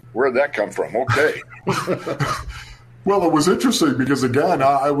 where'd that come from? Okay. Well, it was interesting because, again,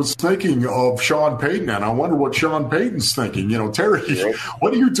 I was thinking of Sean Payton, and I wonder what Sean Payton's thinking. You know, Terry,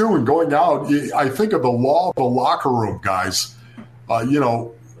 what are you doing going out? I think of the law of the locker room, guys.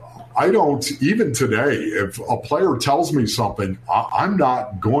 I don't, even today, if a player tells me something, I'm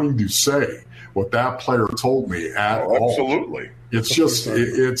not going to say what that player told me at all. Absolutely. It's just,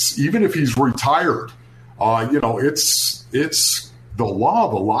 it's even if he's retired, it's the law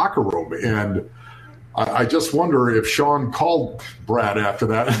of the locker room. And I just wonder if Sean called Brad after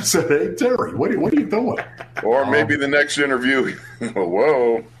that and said, "Hey, Terry, what are you doing?" Or maybe the next interview,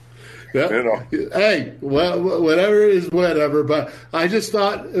 whoa. Yeah. Hey, well, whatever is whatever. But I just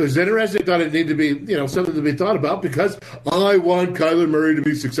thought it was interesting. I thought it needed to be, something to be thought about because I want Kyler Murray to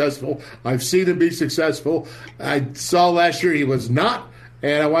be successful. I've seen him be successful. I saw last year he was not,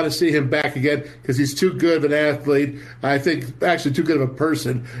 and I want to see him back again because he's too good of an athlete. I think actually too good of a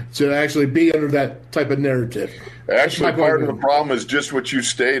person to actually be under that type of narrative. Actually, part of the problem is just what you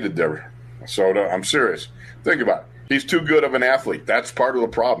stated there, Soda. I'm serious. Think about it. He's too good of an athlete. That's part of the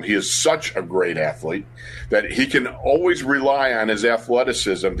problem. He is such a great athlete that he can always rely on his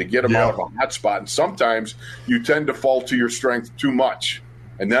athleticism to get him out of a hot spot. And sometimes you tend to fall to your strength too much.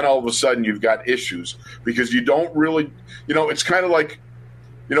 And then all of a sudden you've got issues because you don't really, it's kind of like,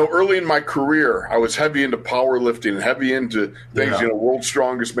 early in my career, I was heavy into powerlifting and heavy into things, world's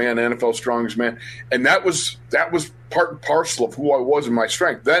strongest man, NFL strongest man. And that was part and parcel of who I was and my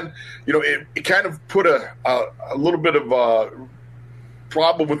strength. Then, it kind of put a little bit of a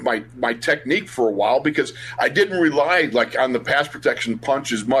problem with my technique for a while because I didn't rely on the pass protection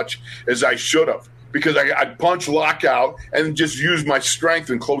punch as much as I should have because I'd punch, lock out, and just use my strength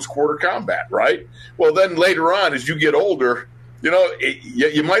in close quarter combat, right? Well, then later on, as you get older,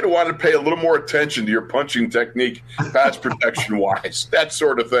 you might have wanted to pay a little more attention to your punching technique, pass protection-wise, that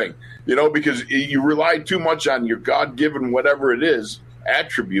sort of thing, because you rely too much on your God-given whatever it is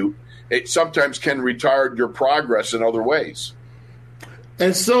attribute. It sometimes can retard your progress in other ways.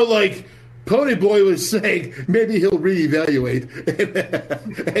 And so, Pony Boy was saying, maybe he'll reevaluate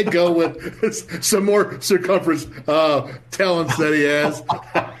and go with some more circumference talents that he has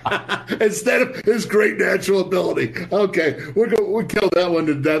instead of his great natural ability. Okay, we killed that one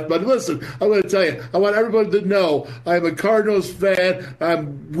to death. But listen, I want to tell you, I want everybody to know I'm a Cardinals fan.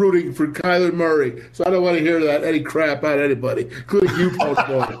 I'm rooting for Kyler Murray. So I don't want to hear any crap out of anybody, including you, Pony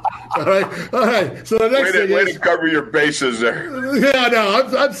Boy. All right. So the next thing way to cover your bases there. Yeah, no,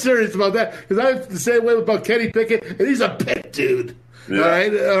 I'm serious about that. Because I'm the same way about Kenny Pickett, and he's a pet dude. Yeah.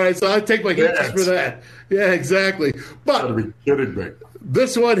 All right. So I take my hits for that. Yeah, exactly. But gotta be kidding me.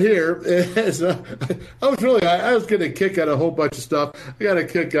 This one here is. I was getting a kick out of a whole bunch of stuff. I got a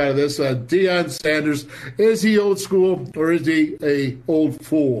kick out of this. Deion Sanders, is he old school or is he a old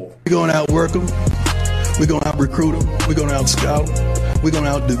fool? We're going to outwork him. We're going to out-recruit them. We're going to out-scout them. We're going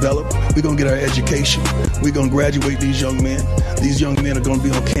to out-develop. We're going to get our education. We're going to graduate these young men. These young men are going to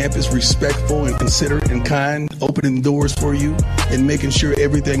be on campus respectful and considerate and kind, opening doors for you and making sure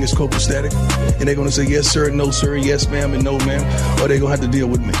everything is copacetic. And they're going to say, yes, sir, no, sir, yes, ma'am, and no, ma'am, or they're going to have to deal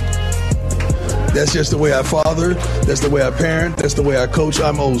with me. That's just the way I father. That's the way I parent. That's the way I coach.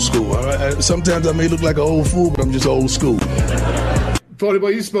 I'm old school. Sometimes I may look like an old fool, but I'm just old school. Tony Boy,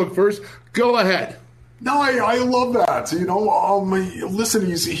 you spoke first. Go ahead. No, I love that. Listen,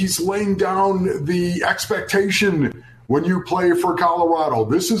 he's laying down the expectation when you play for Colorado.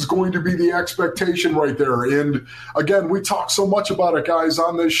 This is going to be the expectation right there. And again, we talk so much about it, guys,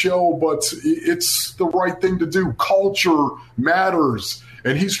 on this show, but it's the right thing to do. Culture matters.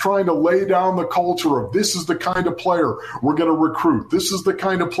 And he's trying to lay down the culture of this is the kind of player we're going to recruit. This is the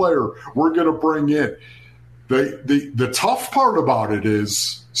kind of player we're going to bring in. The tough part about it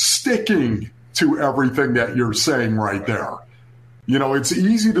is sticking to everything that you're saying right there. It's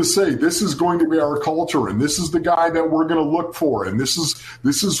easy to say this is going to be our culture and this is the guy that we're going to look for and this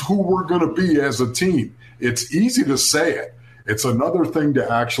is who we're going to be as a team. It's easy to say it. It's another thing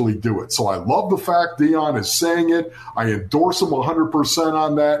to actually do it. So I love the fact Deion is saying it. I endorse him 100%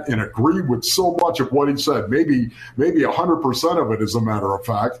 on that and agree with so much of what he said. Maybe 100% of it, as a matter of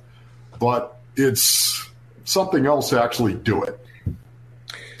fact. But it's something else to actually do it.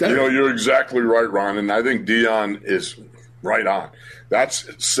 You're exactly right, Ron, and I think Deion is right on. That's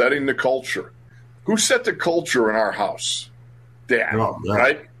setting the culture. Who set the culture in our house? Dad,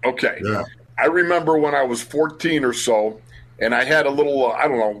 right? Okay. Yeah. I remember when I was 14 or so, and I had a little,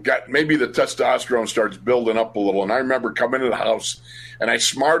 maybe the testosterone starts building up a little, and I remember coming to the house, and I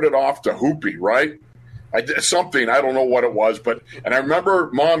smarted off to Hoopy, right? I did something, I don't know what it was, and I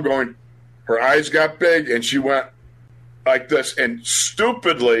remember Mom going, her eyes got big, and she went, like this, and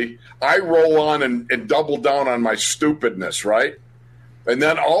stupidly, I roll on and double down on my stupidness, right? And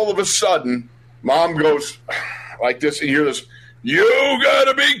then all of a sudden, Mom goes like this, and you hear this, you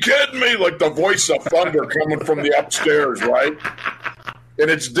gotta be kidding me, like the voice of thunder coming from the upstairs, right? and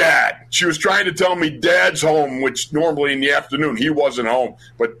it's Dad. She was trying to tell me Dad's home, which normally in the afternoon he wasn't home.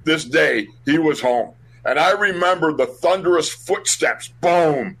 But this day, he was home. And I remember the thunderous footsteps,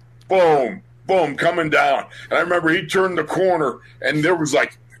 boom, boom, boom, coming down. And I remember he turned the corner, and there was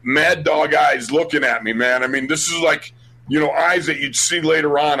like mad dog eyes looking at me, man. I mean, this is like, eyes that you'd see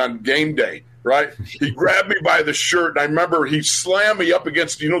later on game day, right? He grabbed me by the shirt, and I remember he slammed me up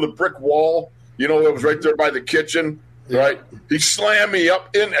against, the brick wall, that was right there by the kitchen, right? He slammed me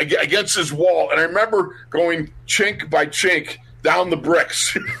up against his wall, and I remember going chink by chink down the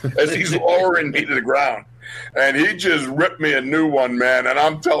bricks as he's lowering me to the ground. And he just ripped me a new one, man. And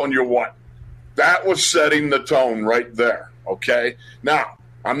I'm telling you what, that was setting the tone right there, okay? Now,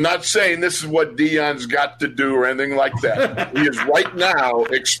 I'm not saying this is what Deion's got to do or anything like that. He is right now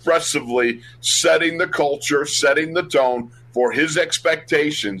expressively setting the culture, setting the tone for his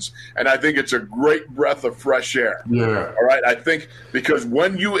expectations, and I think it's a great breath of fresh air. Yeah. All right. I think because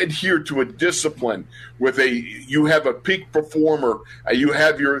when you adhere to a discipline you have a peak performer, you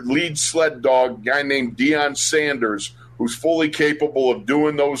have your lead sled dog, guy named Deion Sanders, who's fully capable of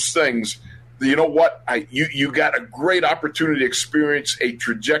doing those things. You know what? You got a great opportunity to experience a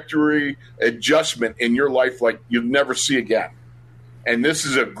trajectory adjustment in your life like you'll never see again. And this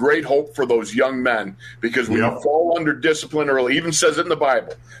is a great hope for those young men, because when you fall under discipline early, it even says in the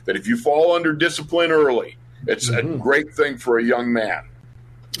Bible that if you fall under discipline early, it's a great thing for a young man.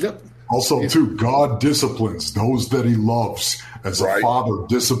 Yep. Also, too, God disciplines those that he loves. As a father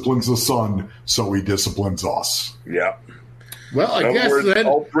disciplines a son, so he disciplines us. Yeah. Well, I guess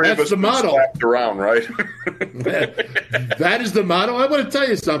that's the motto. Around, right? That is the motto. I want to tell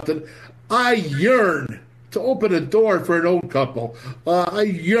you something. I yearn to open a door for an old couple. I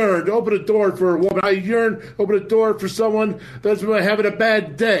yearn to open a door for a woman. I yearn to open a door for someone that's having a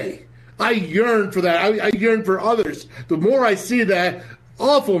bad day. I yearn for that. I yearn for others. The more I see that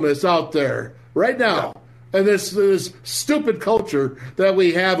awfulness out there right now, and this stupid culture that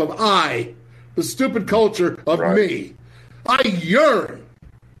we have of the stupid culture of me, I yearn.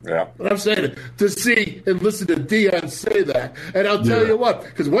 Yeah. What I'm saying, to see and listen to Deion say that. And I'll tell you what,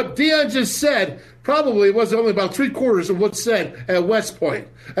 because what Deion just said probably was only about 3/4 of what's said at West Point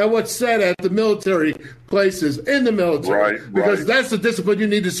and what's said at the military places in the military. Because that's the discipline you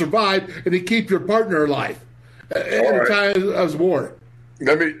need to survive and to keep your partner alive in a time of war.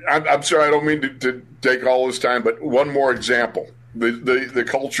 I'm sorry, I don't mean to take all this time, but one more example. The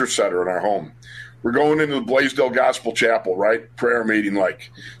culture setter in our home. We're going into the Blaisdell Gospel Chapel, right? Prayer meeting,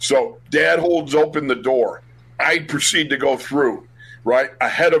 So Dad holds open the door. I proceed to go through, right?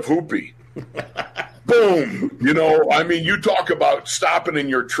 Ahead of Hoopy. Boom. You talk about stopping in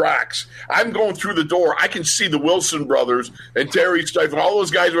your tracks. I'm going through the door. I can see the Wilson brothers and Terry Steifen. All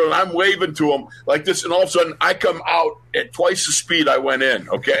those guys and I'm waving to them like this. And all of a sudden, I come out at twice the speed I went in,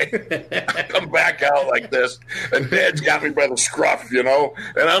 okay? I come back out like this. And Dad's got me by the scruff, And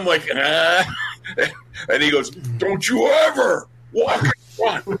I'm like, And he goes, don't you ever walk in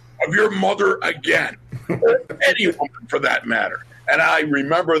front of your mother again, or any woman for that matter. And I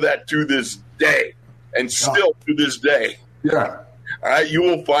remember that to this day, and still to this day. Yeah. You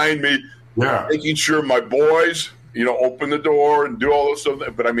will find me making sure my boys, open the door and do all those stuff.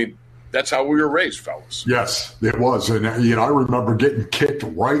 But, that's how we were raised, fellas. Yes, it was. And, I remember getting kicked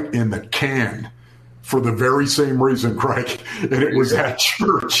right in the can for the very same reason, Craig. And it was at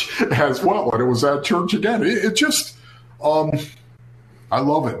church as well. And it was at church again. It just, I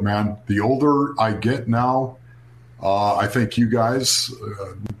love it, man. The older I get now, I think you guys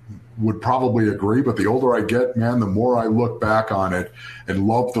would probably agree, but the older I get, man, the more I look back on it and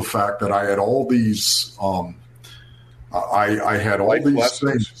love the fact that I had all these, I had all these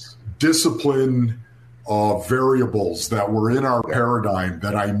things, discipline variables that were in our paradigm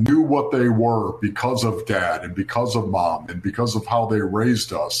that I knew what they were because of Dad and because of Mom and because of how they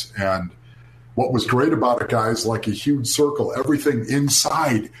raised us. And what was great about it, guys, like a huge circle, everything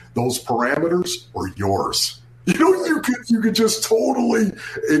inside those parameters were yours. You could just totally,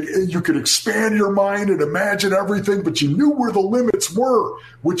 you could expand your mind and imagine everything, but you knew where the limits were,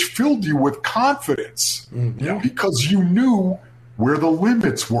 which filled you with confidence because you knew where the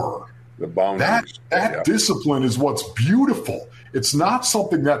limits were. The boundaries. That discipline is what's beautiful. It's not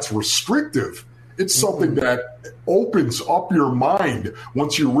something that's restrictive. It's something that opens up your mind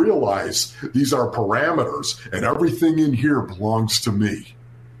once you realize these are parameters and everything in here belongs to me.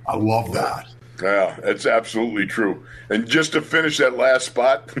 I love that. Yeah, it's absolutely true. And just to finish that last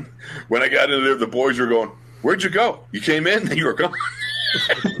spot, when I got in there, the boys were going, "Where'd you go? You came in, then you were gone."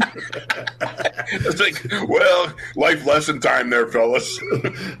 It's like, well, life lesson time there, fellas.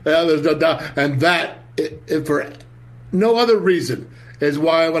 Well, there's no doubt. And that, for no other reason, is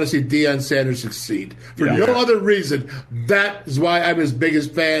why I want to see Deion Sanders succeed. For no other reason. That is why I'm his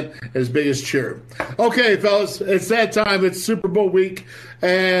biggest fan and his biggest cheer. Okay, fellas, it's that time. It's Super Bowl week.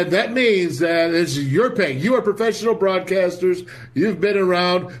 And that means that it's your pick. You are professional broadcasters. You've been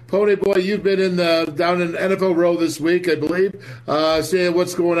around. Pony Boy, you've been down in NFL Row this week, I believe, seeing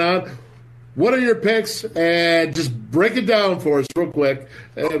what's going on. What are your picks? And just break it down for us real quick.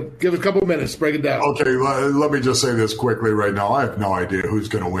 Give it a couple minutes. Break it down. Okay, let me just say this quickly right now. I have no idea who's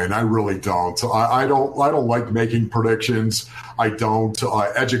going to win. I really don't. I don't like making predictions. I don't.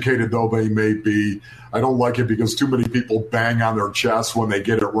 Educated though they may be, I don't like it because too many people bang on their chest when they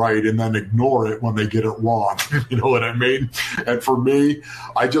get it right and then ignore it when they get it wrong. You know what I mean? And for me,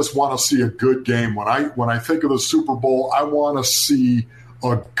 I just want to see a good game. When I think of the Super Bowl, I want to see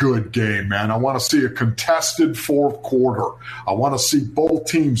a good game, man. I want to see a contested fourth quarter. I want to see both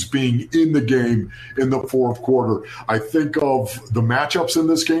teams being in the game in the fourth quarter. I think of the matchups in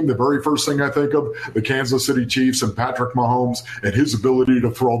this game. The very first thing I think of, the Kansas City Chiefs and Patrick Mahomes and his ability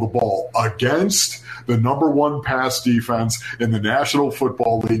to throw the ball against the number one pass defense in the National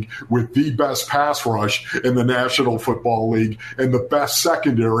Football League with the best pass rush in the National Football League and the best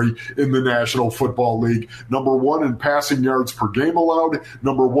secondary in the National Football League. Number one in passing yards per game allowed,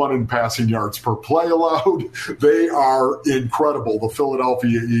 number one in passing yards per play allowed. They are incredible, the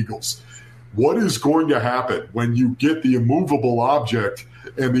Philadelphia Eagles. What is going to happen when you get the immovable object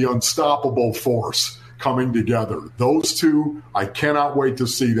and the unstoppable force coming together? Those two, I cannot wait to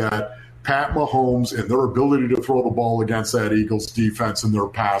see that. Pat Mahomes and their ability to throw the ball against that Eagles defense and their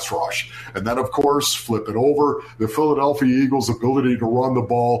pass rush. And then, of course, flip it over, the Philadelphia Eagles' ability to run the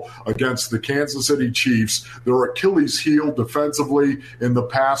ball against the Kansas City Chiefs. Their Achilles heel defensively in the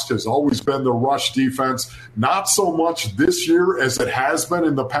past has always been the rush defense. Not so much this year as it has been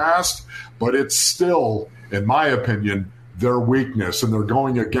in the past, but it's still, in my opinion, their weakness. And they're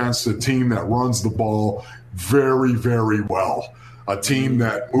going against a team that runs the ball very, very well. A team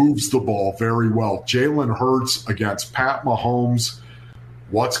that moves the ball very well. Jalen Hurts against Pat Mahomes.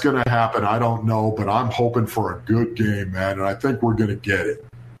 What's going to happen, I don't know, but I'm hoping for a good game, man, and I think we're going to get it.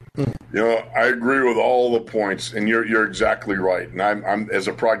 You know, I agree with all the points, and you're exactly right. And I'm as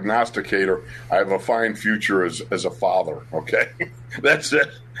a prognosticator, I have a fine future as a father. Okay, that's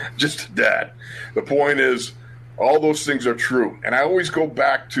it, just a dad. The point is, all those things are true, and I always go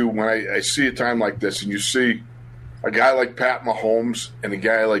back to when I see a time like this, and you see a guy like Pat Mahomes and a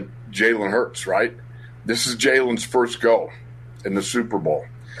guy like Jalen Hurts, right? This is Jalen's first go in the Super Bowl.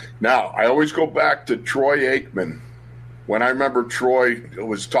 Now, I always go back to Troy Aikman. When I remember Troy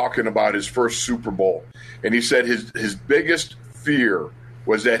was talking about his first Super Bowl, and he said his biggest fear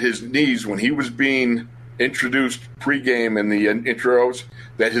was that his knees, when he was being introduced pregame in the intros,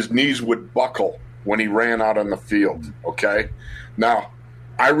 that his knees would buckle when he ran out on the field, okay? Now,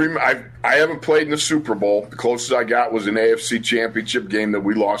 I haven't played in the Super Bowl. The closest I got was an AFC Championship game that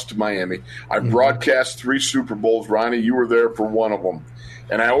we lost to Miami. I broadcast 3 Super Bowls. Ronnie, you were there for one of them.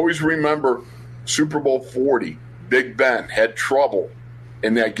 And I always remember Super Bowl 40. Big Ben had trouble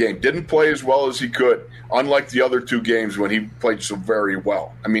in that game. Didn't play as well as he could, unlike the other 2 games when he played so very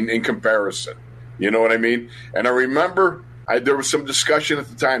well. I mean, in comparison. You know what I mean? And I remember there was some discussion at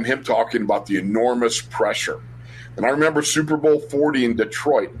the time, him talking about the enormous pressure. And I remember Super Bowl 40 in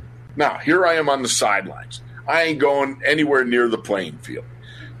Detroit. Now, here I am on the sidelines. I ain't going anywhere near the playing field.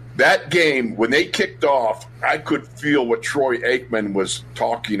 That game, when they kicked off, I could feel what Troy Aikman was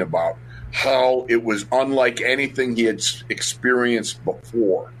talking about, how it was unlike anything he had experienced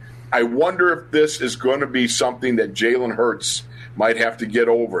before. I wonder if this is going to be something that Jalen Hurts might have to get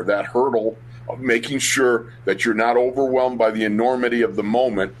over, that hurdle of making sure that you're not overwhelmed by the enormity of the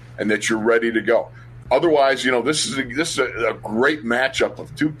moment and that you're ready to go. Otherwise, you know, this is a great matchup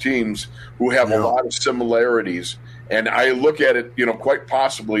of 2 teams who have a lot of similarities. And I look at it, you know, quite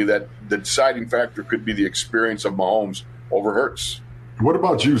possibly that the deciding factor could be the experience of Mahomes over Hurts. What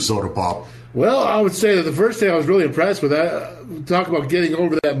about you, Soda Pop? Well, I would say that the first thing I was really impressed with, talk about getting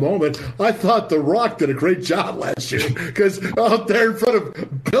over that moment, I thought The Rock did a great job last year because out there in front of a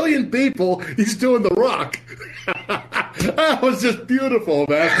billion people, he's doing The Rock. That was just beautiful,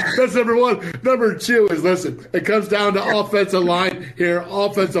 man. That's number one. Number 2 is, listen, it comes down to offensive line here,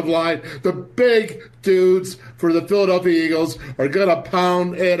 offensive line. The big dudes for the Philadelphia Eagles are going to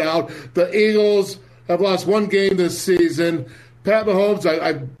pound it out. The Eagles have lost 1 game this season. Pat Mahomes,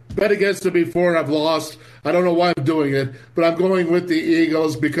 I bet against him before and I've lost. I don't know why I'm doing it, but I'm going with the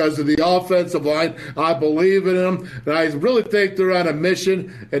Eagles because of the offensive line. I believe in them, and I really think they're on a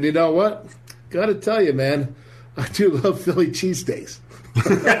mission. And you know what? Got to tell you, man, I do love Philly cheesesteaks.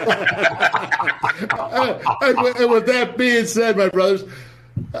 And with that being said, my brothers,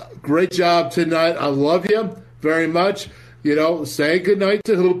 great job tonight. I love you very much. Say good night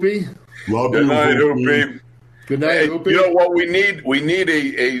to Hoopy. Love good you, night, Hoopy. Good night, Hoopy. You know what we need? We need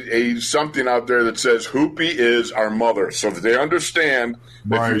a something out there that says Hoopy is our mother, so that they understand.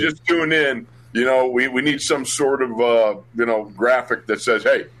 Right. If you just tune in, we need some sort of graphic that says,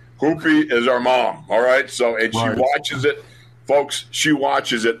 "Hey, Hoopy is our mom." All right, so and she watches it, folks. She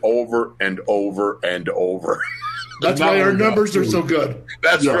watches it over and over and over. That's why our numbers are so good.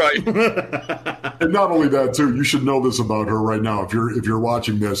 That's right. And not only that, too, you should know this about her right now. If you're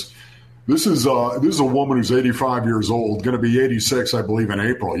watching this, this is a woman who's 85 years old, going to be 86, I believe, in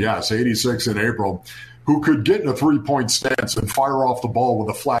April. Yes, 86 in April, who could get in a 3-point stance and fire off the ball with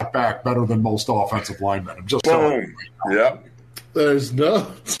a flat back better than most offensive linemen. I'm just telling you. Yep. There's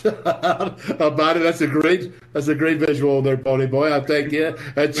no doubt about it. That's a great visual there, Pony Boy. I thank you.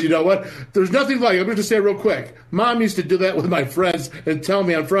 And you know what? There's nothing like, I'm going to say real quick. Mom used to do that with my friends and tell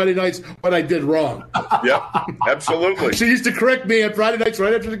me on Friday nights what I did wrong. Yep, absolutely. She used to correct me on Friday nights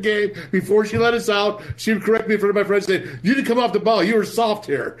right after the game. Before she let us out, she would correct me in front of my friends and say, you didn't come off the ball. You were soft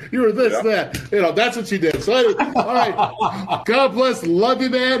here. You were this, that. That's what she did. So, anyway, all right. God bless. Love you,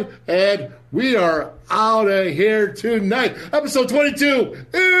 man. And we are out of here tonight. Episode 22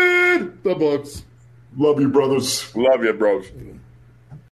 in the books. Love you, brothers. Love you, bros.